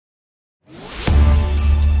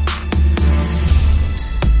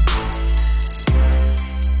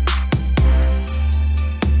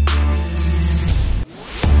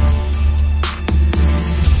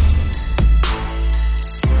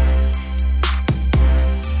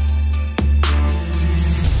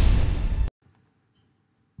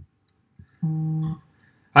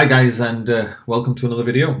Hi guys, and welcome to another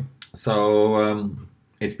video.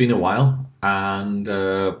 It's been a while, and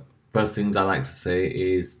first things I like to say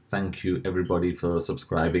is thank you everybody for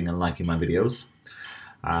subscribing and liking my videos.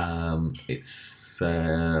 It's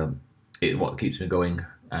what keeps me going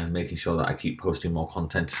and making sure that I keep posting more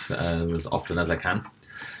content as often as I can.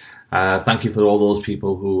 Thank you for all those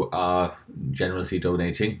people who are generously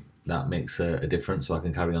donating. That makes a difference, so I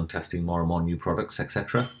can carry on testing more and more new products,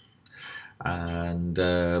 etc. And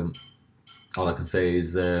all I can say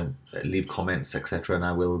is leave comments, etc., and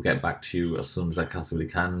I will get back to you as soon as I possibly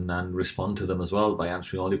can and respond to them as well by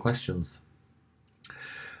answering all your questions.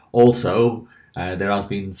 Also, there has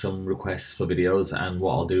been some requests for videos, and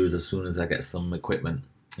what I'll do is as soon as I get some equipment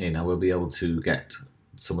in, I will be able to get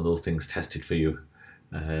some of those things tested for you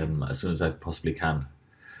as soon as I possibly can.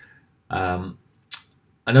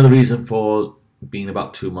 Another reason for being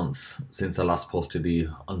about 2 months since I last posted the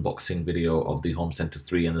unboxing video of the Home Center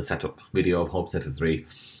 3 and the setup video of Home Center 3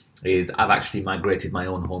 is I've actually migrated my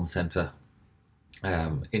own home center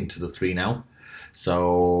into the 3 now.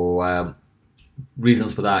 So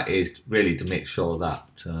reasons for that is really to make sure that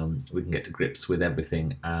we can get to grips with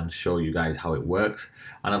everything and show you guys how it works,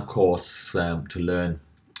 and of course to learn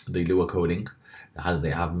the Lua coding, as they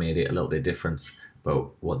have made it a little bit different. But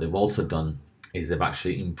what they've also done is they've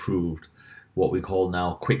actually improved what we call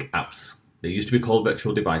now QuickApps. They used to be called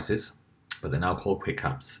virtual devices, but they're now called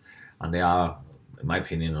QuickApps, and they are, in my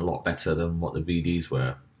opinion, a lot better than what the VDs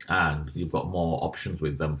were. And you've got more options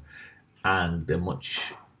with them, and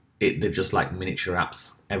they're just like miniature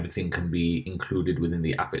apps. Everything can be included within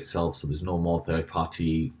the app itself, so there's no more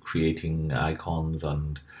third-party creating icons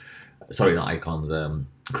and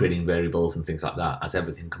creating variables and things like that, as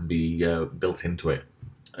everything can be built into it.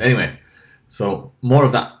 Anyway. So more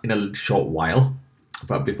of that in a short while,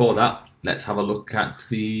 but before that, let's have a look at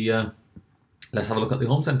the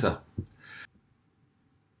home center.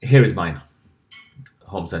 Here is mine,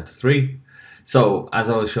 Home Center 3. So as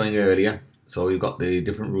I was showing earlier, so you've got the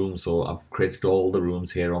different rooms. So I've created all the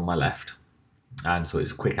rooms here on my left, and so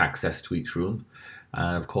it's quick access to each room,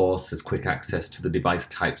 and of course there's quick access to the device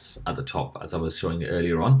types at the top, as I was showing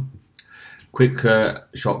earlier on. Quick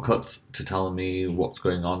shortcuts to tell me what's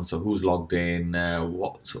going on, so who's logged in,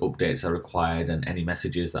 what updates are required, and any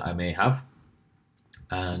messages that I may have,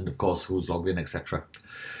 and of course who's logged in, etc.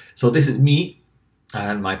 So this is me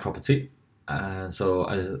and my property, and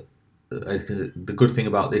so the good thing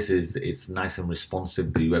about this is it's nice and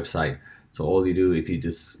responsive to the website. So all you do, if you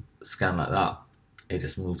just scan like that, it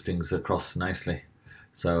just moves things across nicely,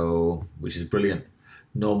 so which is brilliant.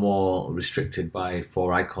 No more restricted by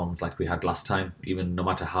 4 icons like we had last time, even no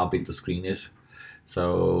matter how big the screen is.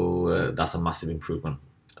 So that's a massive improvement.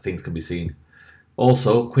 Things can be seen.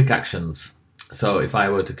 Also, quick actions. So if I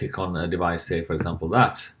were to click on a device, say for example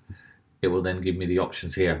that, it will then give me the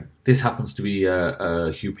options here. This happens to be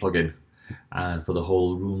a Hue plugin, and for the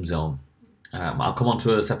whole room zone. I'll come on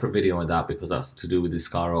to a separate video on that, because that's to do with the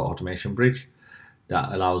Fibaro automation bridge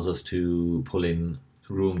that allows us to pull in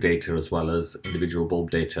room data as well as individual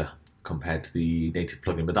bulb data compared to the native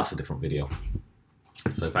plugin, but that's a different video.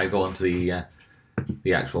 So if I go onto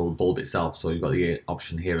the actual bulb itself, so you've got the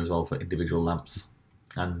option here as well for individual lamps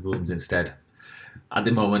and rooms instead. At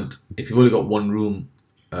the moment, if you've only got one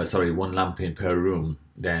lamp in per room,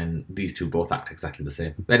 then these two both act exactly the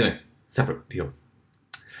same. But anyway, separate video.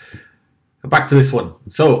 Back to this one.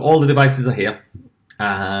 So all the devices are here,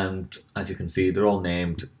 and as you can see, they're all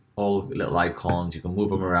named, all little icons. You can move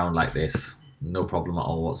them around like this, no problem at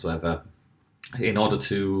all whatsoever. In order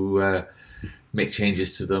to make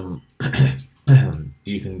changes to them,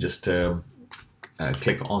 you can just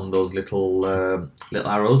click on those little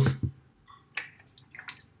arrows.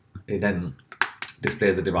 It then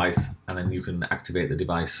displays a device, and then you can activate the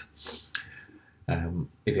device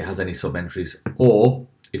if it has any sub entries, or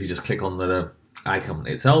if you just click on the icon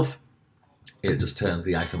itself, it just turns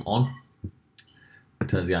the item on.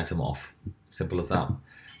 Turns the item off. Simple as that.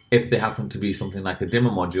 If they happen to be something like a dimmer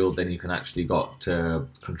module, then you can actually got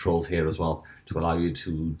controls here as well to allow you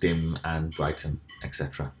to dim and brighten,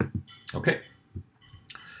 etc. Okay.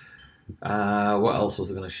 What else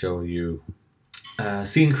was I going to show you?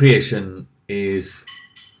 Scene creation is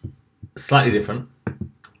slightly different.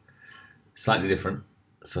 Slightly different.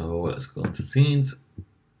 So let's go into scenes.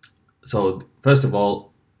 So first of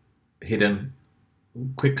all, hidden.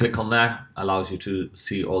 Quick click on there allows you to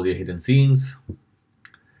see all your hidden scenes.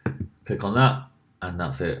 Click on that, and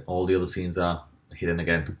that's it. All the other scenes are hidden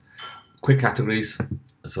again. Quick categories.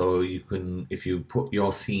 So you can, if you put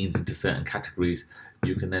your scenes into certain categories,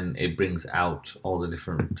 you can then, it brings out all the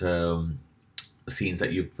different scenes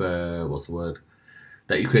that you've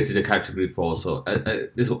that you created a category for. So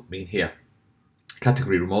this will mean here,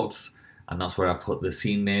 category remotes, and that's where I put the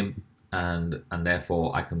scene name, and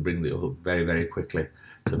therefore I can bring it up very, very quickly.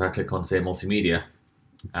 So if I click on, say, multimedia,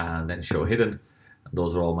 and then show hidden,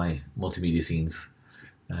 those are all my multimedia scenes.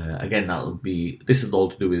 Again, that'll be, this is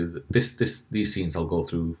all to do with these scenes I'll go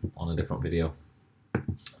through on a different video.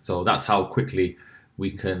 So that's how quickly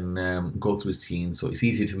we can go through scenes. So it's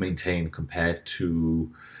easy to maintain compared to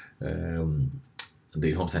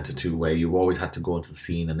the Home Center 2, where you always had to go into the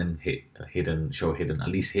scene and then hit hidden, show hidden. At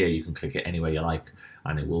least here you can click it anywhere you like,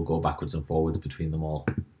 and it will go backwards and forwards between them all.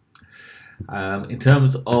 In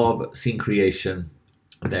terms of scene creation,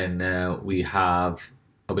 then we have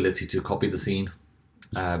ability to copy the scene,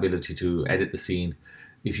 ability to edit the scene.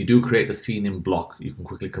 If you do create a scene in block, you can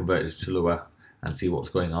quickly convert it to Lua and see what's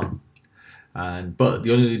going on. But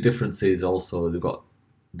the only difference is also they've got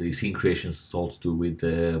the scene creation is all to do with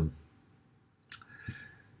the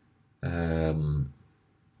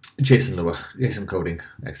JSON Lua, JSON coding,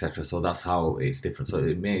 etc. So that's how it's different. So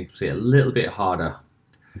it makes it a little bit harder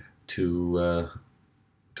to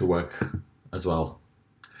work as well.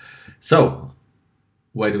 So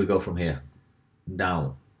where do we go from here?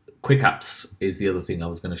 Now, QuickApps is the other thing I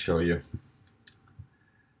was going to show you.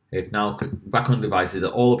 If now back on devices,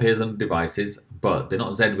 it all appears on devices, but they're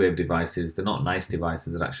not Z-Wave devices, they're not nice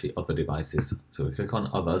devices, they're actually other devices. So we click on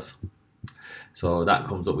others. So that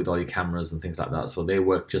comes up with all your cameras and things like that. So they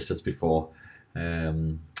work just as before,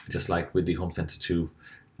 just like with the Home Center 2.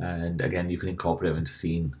 And again, you can incorporate them into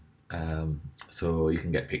scene, so you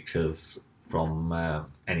can get pictures from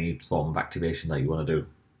any form of activation that you want to do.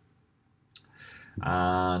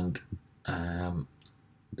 And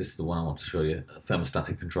this is the one I want to show you,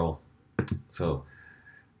 thermostatic control. So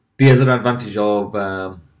the other advantage of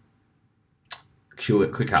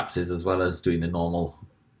QuickApps is, as well as doing the normal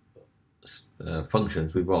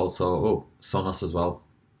functions, we've also Sonos as well.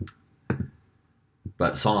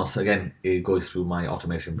 But Sonos, again, it goes through my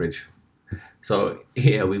automation bridge. So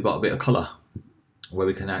here we've got a bit of color where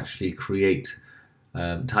we can actually create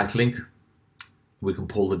titling. We can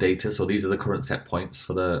pull the data. So these are the current set points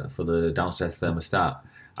for the downstairs thermostat.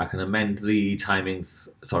 I can amend the timings,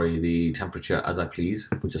 sorry, the temperature as I please,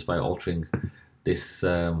 just by altering this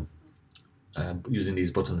using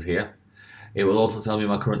these buttons here. It will also tell me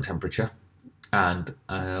my current temperature and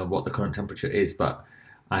what the current temperature is, but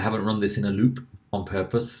I haven't run this in a loop on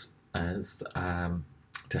purpose as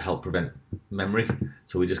to help prevent memory.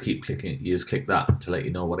 So we just keep clicking, you just click that to let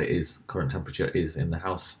you know what it is, current temperature is in the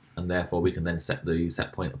house, and therefore we can then set the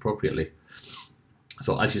set point appropriately.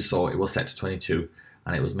 So as you saw, it was set to 22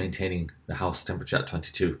 and it was maintaining the house temperature at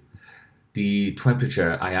 22. The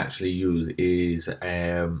temperature I actually use is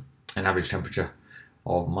an average temperature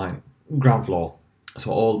of my ground floor.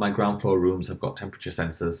 So all my ground floor rooms have got temperature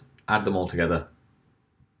sensors, add them all together,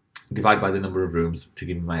 divide by the number of rooms to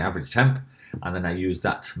give me my average temp, and then I use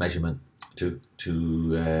that measurement to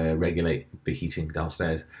regulate the heating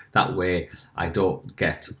downstairs. That way I don't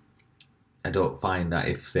find that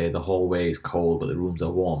if, say, the hallway is cold but the rooms are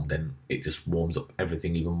warm, then it just warms up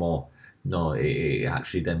everything even more. No, it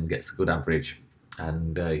actually then gets a good average,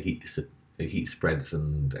 and heat spreads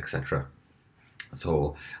and etc.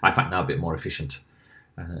 So I find that a bit more efficient.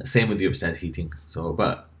 Same with the upstairs heating. So,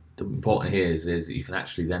 but the important here is you can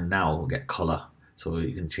actually then now get color. So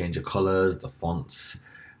you can change the colors, the fonts,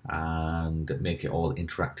 and make it all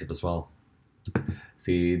interactive as well.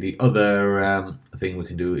 See, the other thing we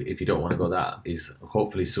can do, if you don't want to go that, is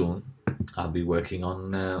hopefully soon I'll be working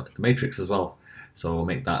on the matrix as well. So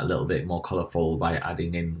make that a little bit more colorful by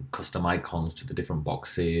adding in custom icons to the different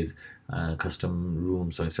boxes, custom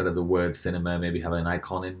rooms. So instead of the word cinema, maybe have an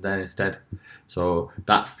icon in there instead. So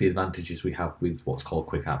that's the advantages we have with what's called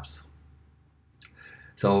QuickApps.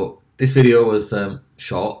 So this video was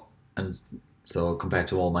short, and so compared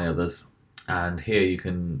to all my others. And here you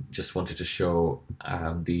can just wanted to show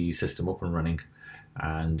the system up and running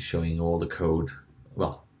and showing all the code,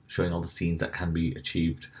 well, showing all the scenes that can be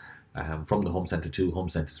achieved from the Home Center 2, Home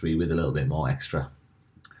Center 3 with a little bit more extra.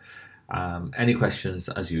 Any questions,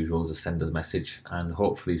 as usual, just send us a message, and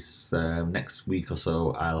hopefully next week or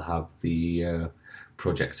so I'll have the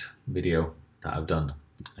project video that I've done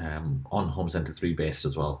on Home Center 3 based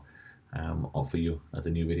as well, for you as a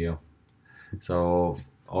new video. So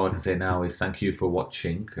all I can say now is thank you for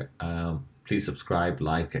watching. Please subscribe,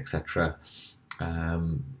 like, etc.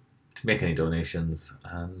 To make any donations,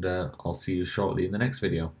 and I'll see you shortly in the next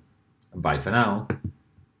video. Bye for now.